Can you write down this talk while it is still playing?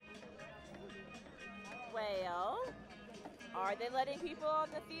Well, are they letting people on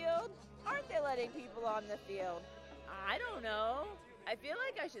the field? Aren't they letting people on the field? I don't know. I feel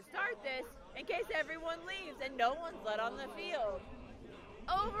like I should start this in case everyone leaves and no one's let on the field.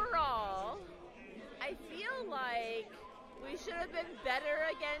 Overall, I feel like we should have been better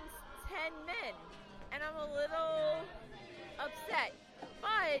against 10 men. And I'm a little upset.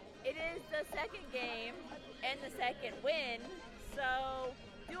 But it is the second game and the second win. So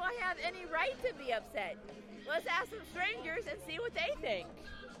do I have any right to be upset? Let's ask some strangers and see what they think.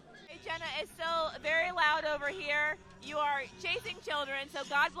 Hey, Jenna, it's still very loud over here. You are chasing children, so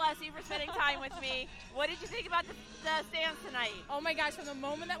God bless you for spending time with me. What did you think about the stands tonight? Oh my gosh, from the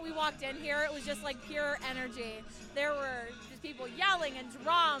moment that we walked in here, it was just like pure energy. There were just people yelling and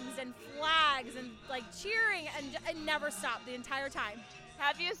drums and flags and like cheering, and it never stopped the entire time.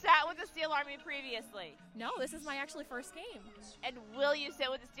 Have you sat with the Steel Army previously? No, this is my actually first game. And will you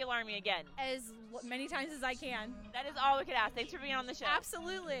sit with the Steel Army again? As many times as I can. That is all we could ask. Thanks for being on the show.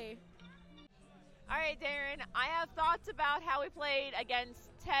 Absolutely. All right, Darren, I have thoughts about how we played against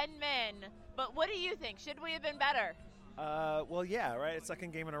 10 men, but what do you think? Should we have been better? Well, yeah, right. It's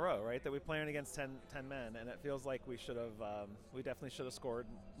second game in a row, right, that we played against 10 men, and it feels like we should have, we definitely should have scored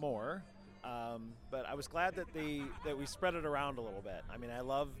more. But I was glad that we spread it around a little bit. I mean, I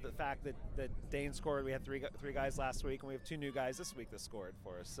love the fact that Dane scored. We had three guys last week, and we have 2 new guys this week that scored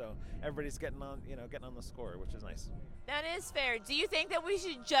for us. So everybody's getting on the score, which is nice. That is fair. Do you think that we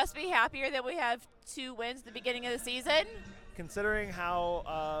should just be happier that we have 2 wins at the beginning of the season? Considering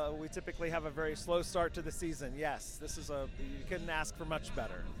how we typically have a very slow start to the season, yes, you couldn't ask for much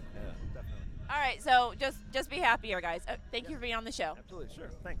better. Yeah, definitely. All right, so just be happier, guys. Thank you for being on the show. Absolutely, sure.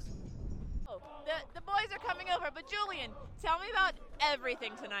 Thanks. The boys are coming over, but Julian, tell me about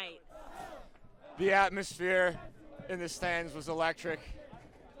everything tonight. The atmosphere in the stands was electric.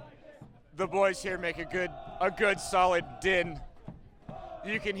 The boys here make a good solid din.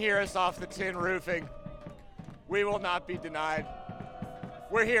 You can hear us off the tin roofing. We will not be denied.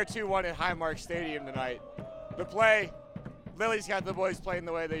 We're here 2-1 at Highmark Stadium tonight. The play, Lily's got the boys playing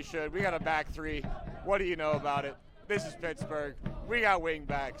the way they should. We got a back 3. What do you know about it? This is Pittsburgh. We got wing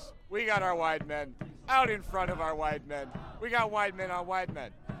backs. We got our wide men out in front of our wide men. We got wide men on wide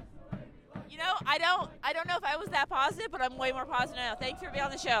men. You know, I don't know if I was that positive, but I'm way more positive now. Thanks for being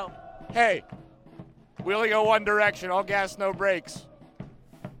on the show. Hey, we only go one direction. All gas, no brakes.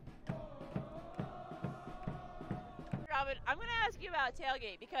 Robin, I'm going to ask you about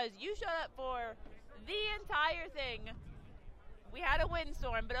tailgate because you showed up for the entire thing. We had a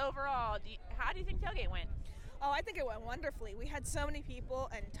windstorm, but overall, how do you think tailgate went? Oh, I think it went wonderfully. We had so many people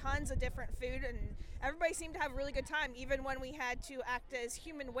and tons of different food, and everybody seemed to have a really good time, even when we had to act as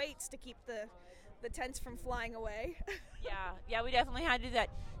human weights to keep the tents from flying away. Yeah, we definitely had to do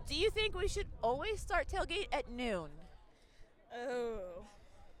that. Do you think we should always start tailgate at noon? Oh,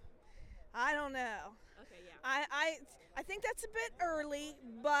 I don't know. Okay, yeah. I think that's a bit early,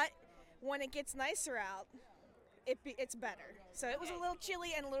 but when it gets nicer out, it's better. So it was a little chilly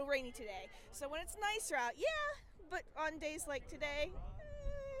and a little rainy today. So when it's nicer out, yeah, but on days like today,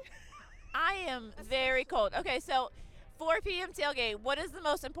 I am very cold. Okay, so 4 p.m. tailgate, what is the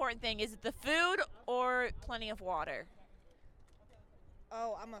most important thing? Is it the food or plenty of water?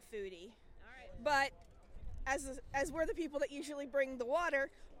 oh, I'm a foodie. All right. But as we're the people that usually bring the water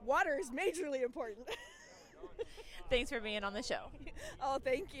is majorly important. Thanks for being on the show. Oh,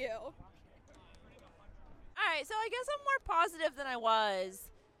 thank you. All right, so I guess I'm more positive than I was.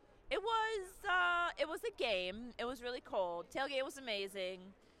 It was a game. It was really cold. Tailgate was amazing.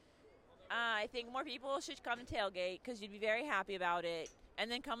 I think more people should come to tailgate because you'd be very happy about it,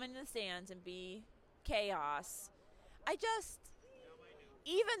 and then come into the stands and be chaos.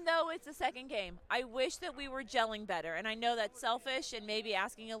 Even though it's the second game, I wish that we were gelling better, and I know that's selfish and maybe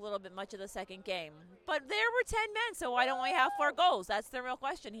asking a little bit much of the second game. But there were 10 men, so why don't we have 4 goals? That's the real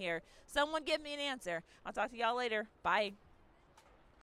question here. Someone give me an answer. I'll talk to y'all later. Bye.